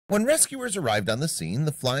When rescuers arrived on the scene,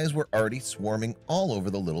 the flies were already swarming all over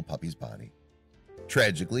the little puppy's body.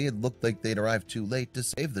 Tragically, it looked like they'd arrived too late to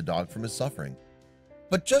save the dog from his suffering.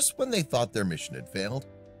 But just when they thought their mission had failed,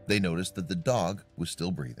 they noticed that the dog was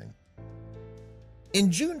still breathing.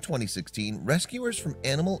 In June 2016, rescuers from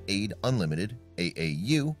Animal Aid Unlimited,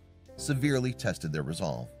 AAU, severely tested their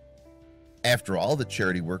resolve. After all, the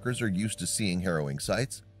charity workers are used to seeing harrowing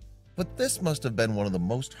sights, but this must have been one of the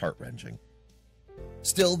most heart-wrenching.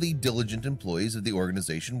 Still, the diligent employees of the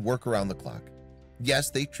organization work around the clock. Yes,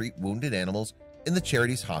 they treat wounded animals in the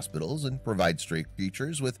charity's hospitals and provide stray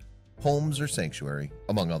creatures with homes or sanctuary,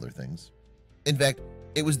 among other things. In fact,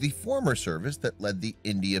 it was the former service that led the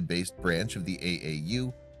India-based branch of the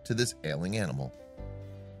AAU to this ailing animal.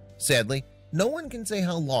 Sadly, no one can say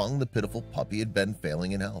how long the pitiful puppy had been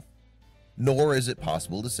failing in health, nor is it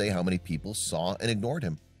possible to say how many people saw and ignored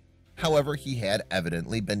him. However, he had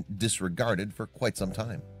evidently been disregarded for quite some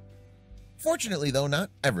time. Fortunately, though, not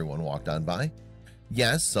everyone walked on by.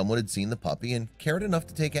 Yes, someone had seen the puppy and cared enough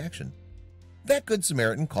to take action. That Good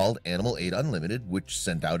Samaritan called Animal Aid Unlimited, which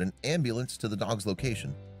sent out an ambulance to the dog's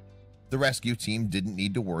location. The rescue team didn't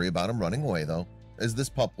need to worry about him running away, though, as this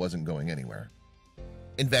pup wasn't going anywhere.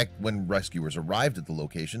 In fact, when rescuers arrived at the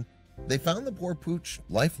location, they found the poor pooch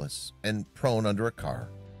lifeless and prone under a car.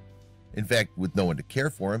 In fact, with no one to care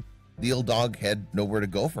for him, the ill dog had nowhere to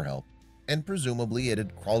go for help, and presumably it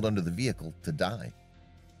had crawled under the vehicle to die.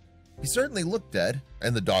 He certainly looked dead,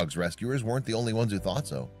 and the dog's rescuers weren't the only ones who thought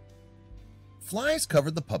so. Flies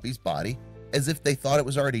covered the puppy's body as if they thought it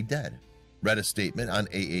was already dead, read a statement on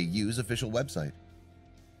AAU's official website.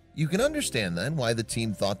 You can understand then why the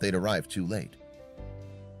team thought they'd arrived too late.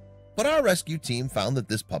 But our rescue team found that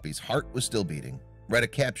this puppy's heart was still beating, read a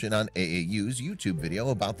caption on AAU's YouTube video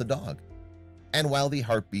about the dog. And while the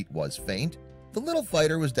heartbeat was faint, the little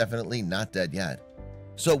fighter was definitely not dead yet.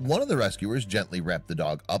 So one of the rescuers gently wrapped the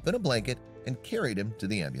dog up in a blanket and carried him to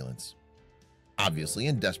the ambulance. Obviously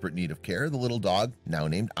in desperate need of care, the little dog, now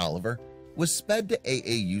named Oliver, was sped to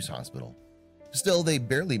AAU's hospital. Still, they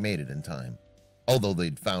barely made it in time. Although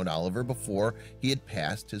they'd found Oliver before he had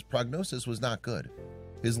passed, his prognosis was not good.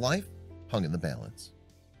 His life hung in the balance.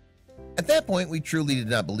 At that point, we truly did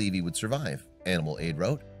not believe he would survive, Animal Aid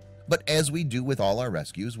wrote, but as we do with all our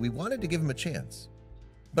rescues, we wanted to give him a chance.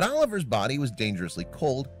 But Oliver's body was dangerously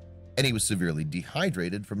cold, and he was severely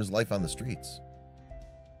dehydrated from his life on the streets.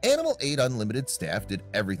 Animal Aid Unlimited staff did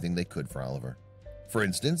everything they could for Oliver. For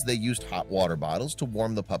instance, they used hot water bottles to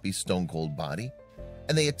warm the puppy's stone-cold body,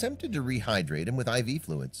 and they attempted to rehydrate him with IV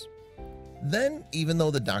fluids. Then, even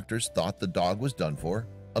though the doctors thought the dog was done for,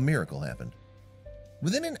 a miracle happened.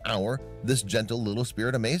 Within an hour, this gentle little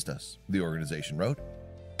spirit amazed us, the organization wrote.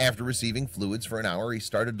 After receiving fluids for an hour, he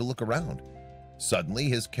started to look around. Suddenly,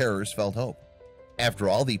 his carers felt hope. After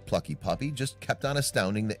all, the plucky puppy just kept on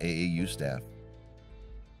astounding the AAU staff.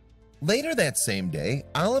 Later that same day,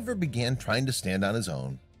 Oliver began trying to stand on his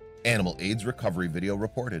own, Animal Aid's recovery video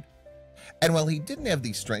reported. And while he didn't have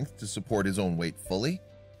the strength to support his own weight fully,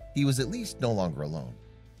 he was at least no longer alone.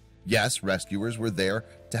 Yes, rescuers were there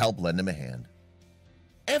to help lend him a hand.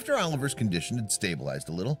 After Oliver's condition had stabilized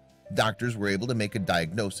a little, doctors were able to make a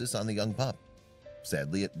diagnosis on the young pup.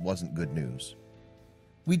 Sadly, it wasn't good news.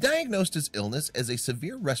 We diagnosed his illness as a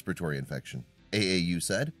severe respiratory infection, AAU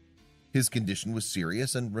said. His condition was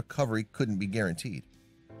serious and recovery couldn't be guaranteed.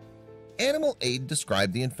 Animal Aid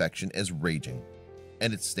described the infection as raging,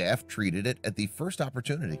 and its staff treated it at the first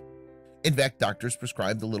opportunity. In fact, doctors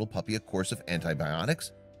prescribed the little puppy a course of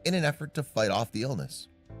antibiotics in an effort to fight off the illness.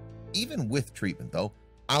 Even with treatment, though,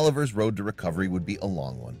 Oliver's road to recovery would be a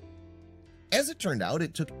long one. As it turned out,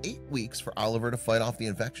 it took 8 weeks for Oliver to fight off the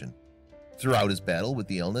infection. Throughout his battle with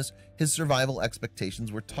the illness, his survival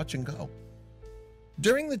expectations were touch and go.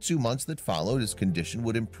 During the 2 months that followed, his condition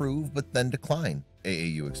would improve but then decline,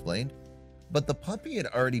 AAU explained. But the puppy had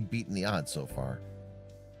already beaten the odds so far.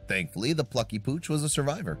 Thankfully, the plucky pooch was a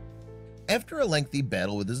survivor. After a lengthy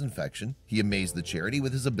battle with his infection, he amazed the charity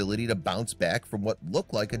with his ability to bounce back from what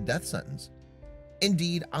looked like a death sentence.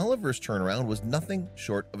 Indeed, Oliver's turnaround was nothing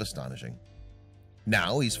short of astonishing.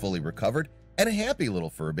 Now he's fully recovered and a happy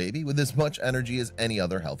little fur baby with as much energy as any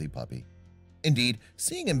other healthy puppy. Indeed,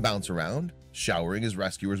 seeing him bounce around, showering his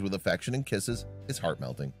rescuers with affection and kisses, is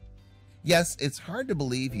heart-melting. Yes, it's hard to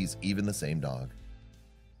believe he's even the same dog.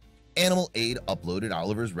 Animal Aid uploaded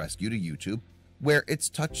Oliver's rescue to YouTube, where it's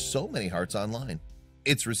touched so many hearts online.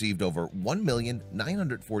 It's received over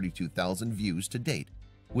 1,942,000 views to date,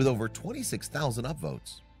 with over 26,000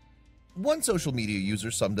 upvotes. One social media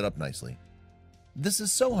user summed it up nicely. This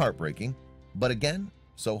is so heartbreaking, but again,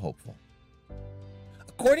 so hopeful.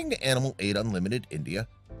 According to Animal Aid Unlimited India,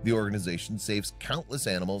 The organization saves countless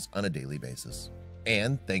animals on a daily basis.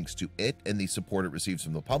 And thanks to it and the support it receives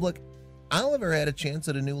from the public, Oliver had a chance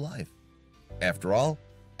at a new life. After all,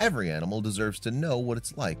 every animal deserves to know what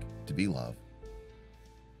it's like to be loved.